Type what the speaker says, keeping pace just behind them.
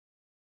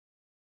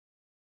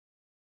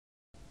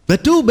The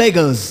Two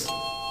Beggars.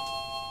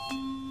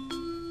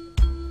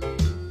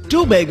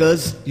 Two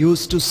beggars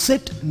used to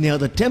sit near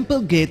the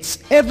temple gates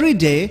every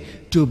day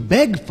to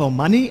beg for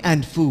money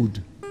and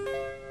food.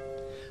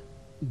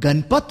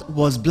 Ganpat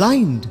was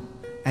blind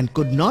and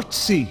could not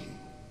see.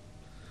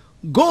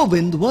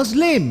 Govind was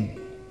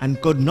lame and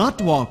could not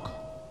walk.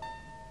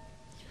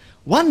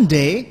 One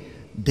day,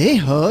 they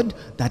heard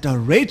that a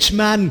rich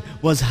man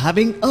was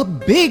having a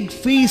big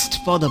feast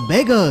for the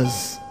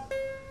beggars.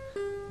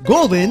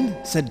 "Govind,"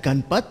 said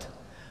Ganpat,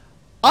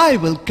 "I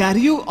will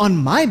carry you on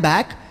my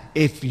back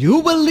if you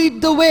will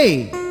lead the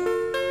way."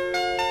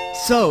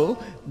 So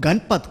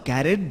Ganpat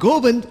carried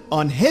Govind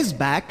on his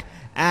back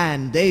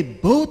and they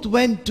both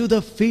went to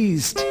the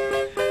feast.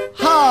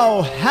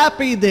 How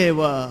happy they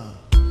were!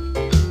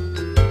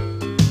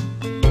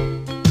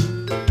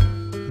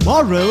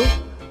 Moral: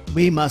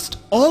 we must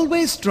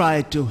always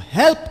try to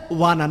help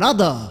one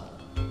another.